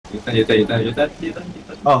You done.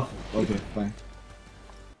 Oh, okay, fine.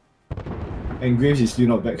 And Graves is still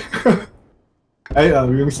not back.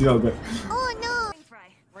 Ryung's still not back. Oh no!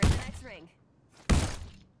 We're in the next ring.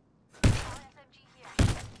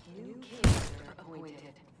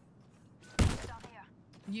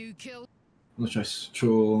 New kill. No choice.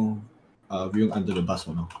 Throw Ryung under the bus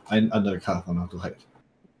for now. Under the car for now to hide.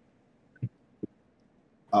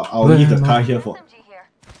 I'll leave the car here for.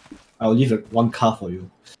 I'll leave the one car for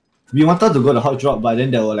you. We wanted to go the hot drop, but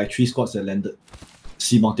then there were like 3 squads that landed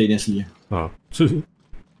simultaneously. Oh.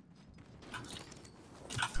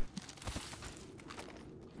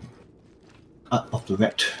 Of the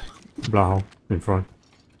rat. Blau in front.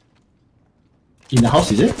 In the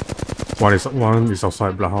house, is it? One is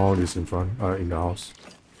outside. Blau is in front. In the house.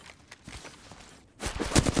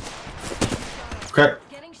 Crack.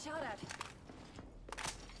 Getting shot at.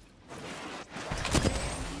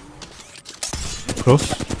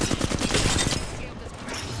 Close.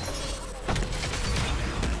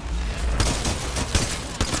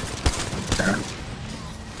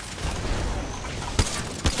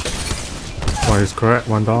 One is correct,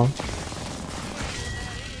 one down.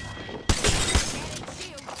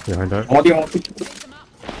 Behind that.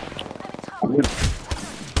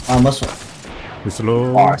 Must. He's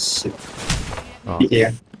low. Oh shit. Oh.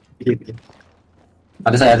 Here.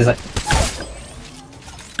 Other side.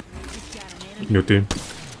 New team.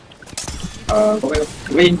 Go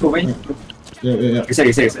away. Yeah.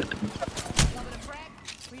 Exit.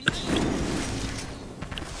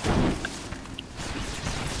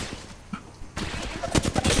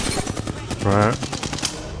 Right.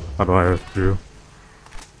 How do I have you?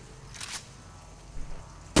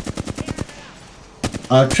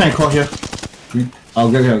 Try and call here.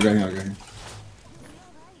 I'll get here.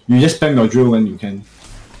 You just spam your drill when you can.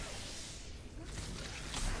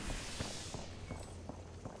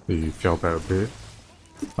 He fell back a bit.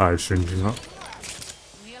 Shrinking up.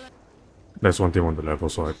 There's one team on the level,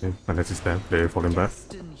 so I think. Unless it's them, they're falling back.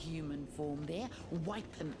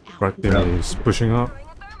 Right team is pushing up.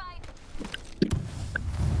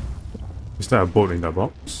 Is there a boat in that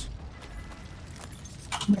box?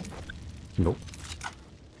 Nope.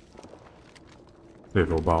 They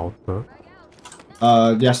roll out.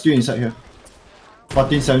 They are still inside here.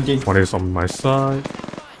 14, 17. One is on my side.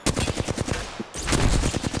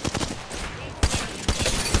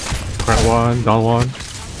 Crack one, down one.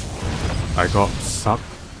 I got sucked.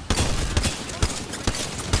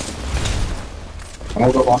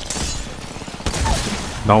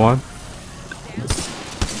 Down one.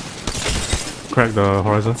 Crack the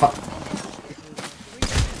horizon.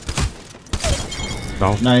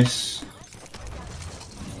 Down. Nice.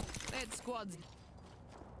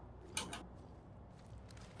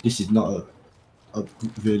 This is not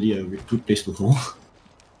really a good place to hold.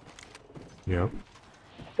 Yep.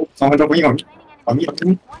 Someone dropping on me.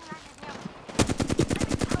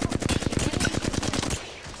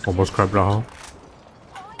 Almost cracked down.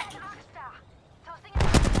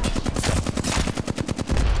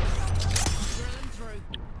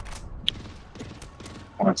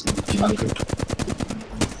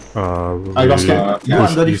 I got scared. Go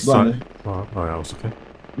under this one. Oh yeah, it's okay.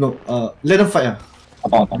 No, let them fight.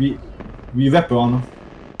 We wrap around.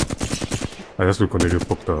 I just will continue to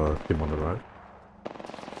poke the team on the right.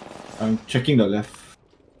 I'm checking the left.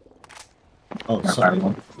 Oh, sorry.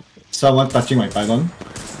 Someone touching my pylon.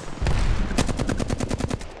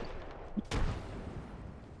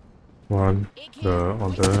 One,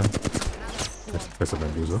 on there. That's a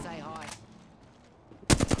bamboozle.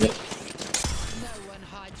 Yep.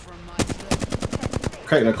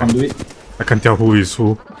 Crack the conduit. I can tell who is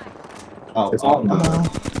who. Oh.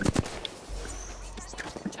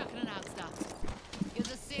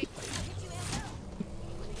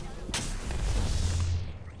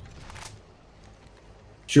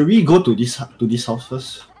 Should we go to this house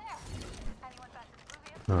first?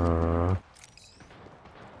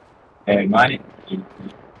 Hey, mine.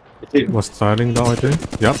 Was styling down, I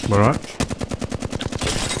think. Yep, Mirage.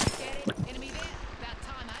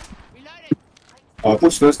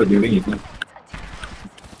 Push first the building is not.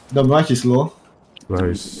 The Mirage is low. Where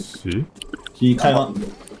is he? He climb up.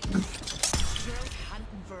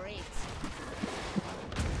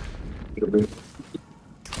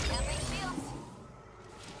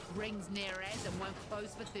 Rings near as and won't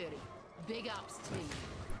close for 30. Big ups team.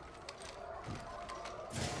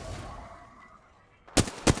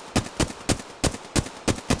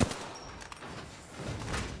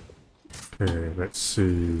 Okay, let's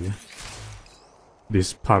see.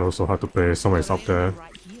 This part also had to play. Someone is up there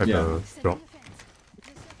at the drop.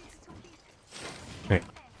 Hey.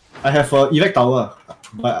 I have a evac tower.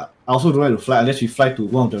 but I also don't like to fly unless we fly to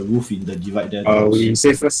one of the roof in the divide there. We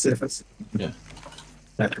save first, save first. Yeah.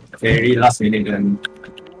 Like, very last minute then.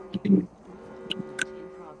 In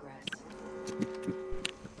progress.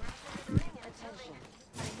 Attention.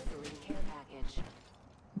 Delivering care package.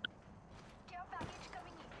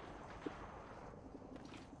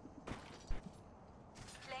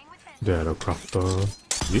 There, the crafter.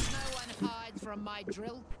 Yep. No one hides from my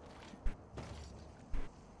drill.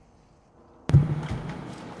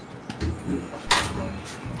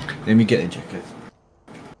 Let me get a jacket.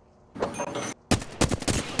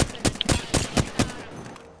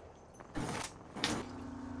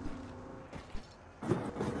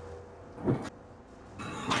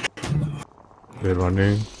 They're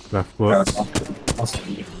running leftwards.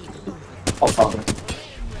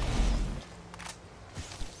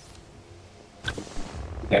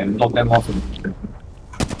 And lock them off.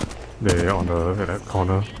 They're on at that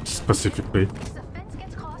corner specifically.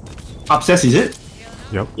 Upstairs, is it?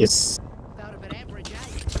 Yep. Yes. Felt a bit average, eh?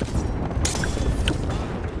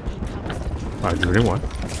 I'm doing one.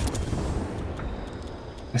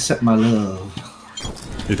 Accept my love.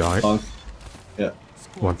 He died. Yeah.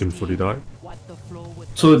 One team fully died. Wipe the floor with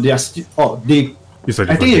So they are still. Oh, they. It's a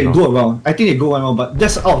I think different they team go around. I think they go around, but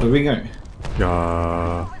that's out of the ring, right?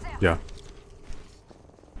 now. Yeah.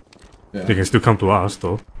 Yeah. They can still come to us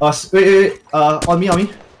though. Wait. On me.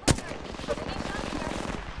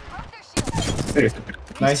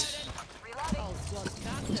 Nice.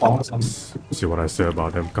 Awesome. See what I say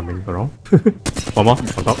about them coming around. One more on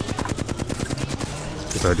top.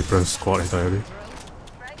 It's a different squad entirely.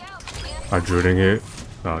 I'm drilling it.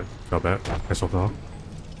 Not bad as of now.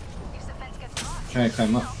 Trying to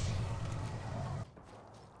climb up.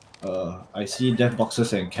 I see death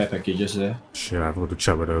boxes and care packages there. Shit, I have to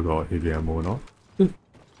check whether I got heavy ammo or not.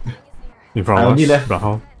 In front I of only us, left-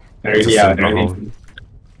 Bloodhound. Already, It's a already. Bloodhound.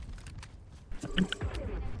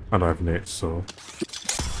 I don't have nades, so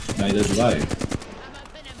Neither do I.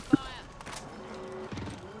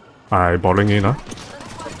 I bottling in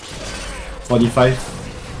 45.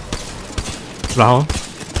 Bloodhound.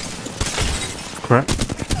 Crack.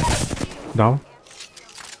 Down.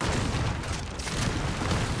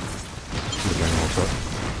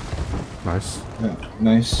 Nice. Yeah,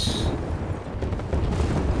 nice.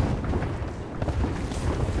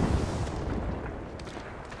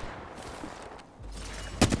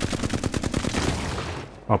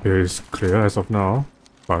 Up here is clear as of now,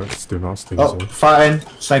 but it's still not staying Oh, safe. far end,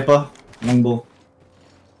 sniper, longbow.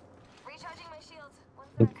 Recharging my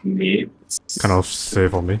shields. Okay. Kind of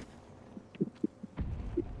safe on me.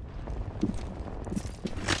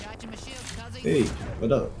 Charging my shield, cuzzy. Hey,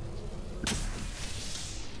 what up?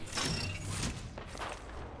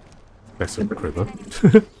 That's a cripper.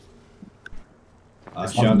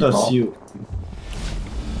 She wanted to see you.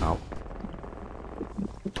 Ow.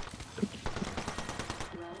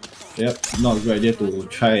 Yep, not a good idea to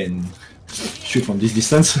try and shoot from this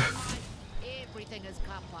distance. Everything is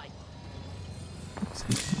cupcake.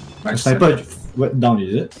 The sniper went down,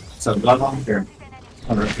 is it? It's a bloodhound here.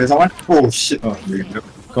 Alright, there's someone? Oh shit. Oh,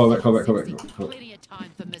 call back. Plenty of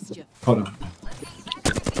time for mischief. Hold on.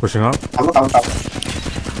 Pushing up. Tower.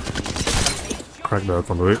 Crack the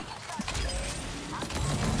conduit.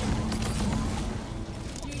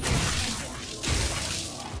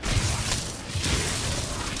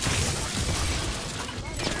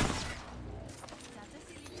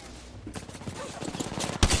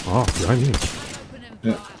 Oh, behind me. Open and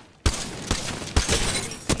Yeah. fire.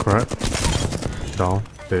 Crack. Down.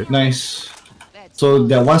 Dead. Nice. That's So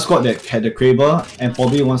there one squad that had the Kraber, and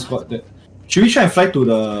probably one squad that. Should we try and fly to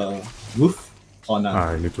the roof? Or not?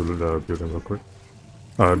 I need to loot the building real quick.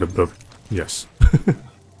 The yes. cuzzy.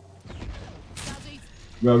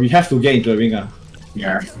 Well, we have to get into the ring.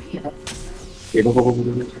 Yeah. Okay, go.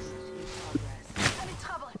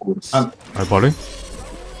 I bowling.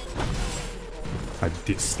 I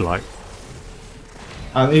did slide.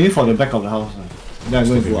 I'm aiming for the back of the house. Then I'm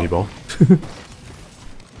going to Maybe go up. ball.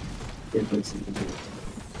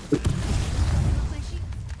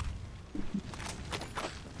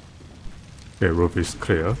 Okay, roof is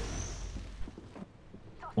clear.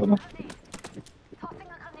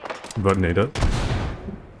 Bird needed.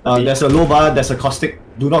 There's a low bar, there's a caustic.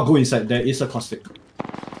 Do not go inside, there is a caustic.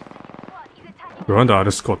 We want the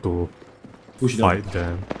other squad to Push them. fight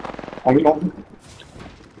them. On.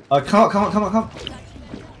 Come out.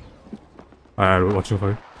 I'm watching for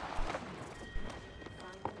you.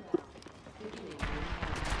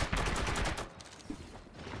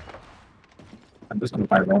 I'm just gonna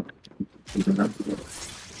fire around.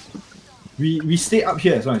 We stay up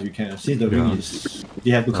here as long as we can, since the ring Yeah. is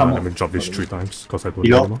They have to come Let me out. drop this 3 times because I don't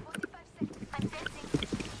Below. know anymore.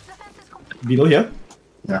 Below here?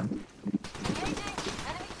 Yeah.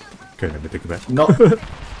 Okay, let me take it back. No.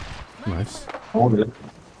 Nice. Oh, really?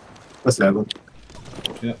 First level.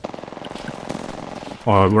 Yeah.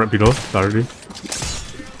 Oh, right below, directly.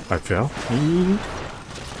 I fell.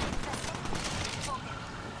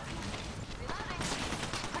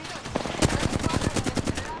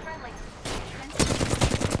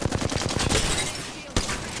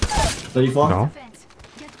 34. Down.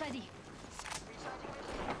 Get ready.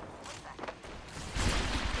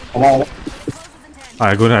 Come on.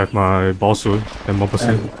 I'm gonna have my ball soon, 10 more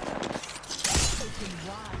percent.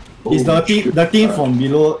 It's the team from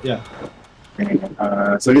below, yeah.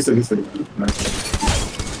 Sorry. Nice.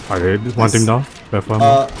 Okay, one team down. Left one.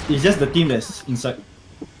 It's just the team that's inside.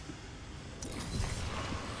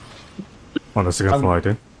 On the second floor, I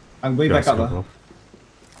think. I'm going Yeah, back up. second floor.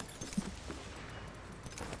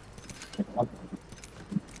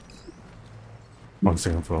 On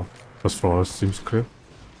second floor. First floor seems clear.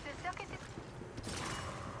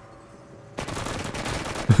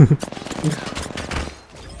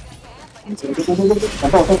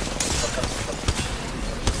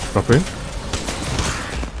 Dropping.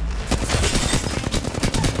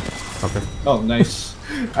 Okay. Oh, nice.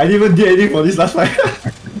 I didn't even do anything for this last fight.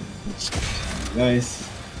 Nice.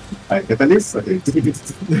 Alright, catalyst? Okay.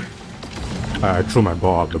 I threw my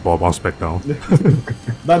ball up, the ball bounced back down.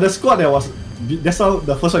 But the squad that was, that's how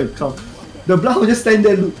the first one come. The blood will just stand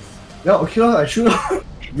there and look. Yeah, okay, I shoot.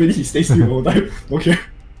 Really, he stays still the whole time. Okay.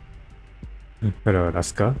 Hello,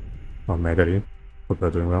 Alaska. Oh, Madeline. Hope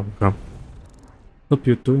you're doing well. Come. Hope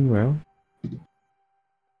you're doing well.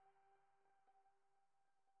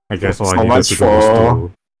 I guess all So I needed much to do was for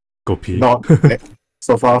to go pee. Not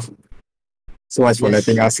so far. So much for Yes.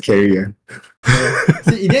 letting us carry.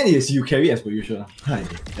 See, in the end, it's you carry as per usual. Hi.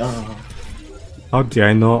 Yeah. How did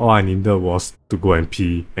I know all I needed was to go and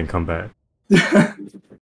pee and come back?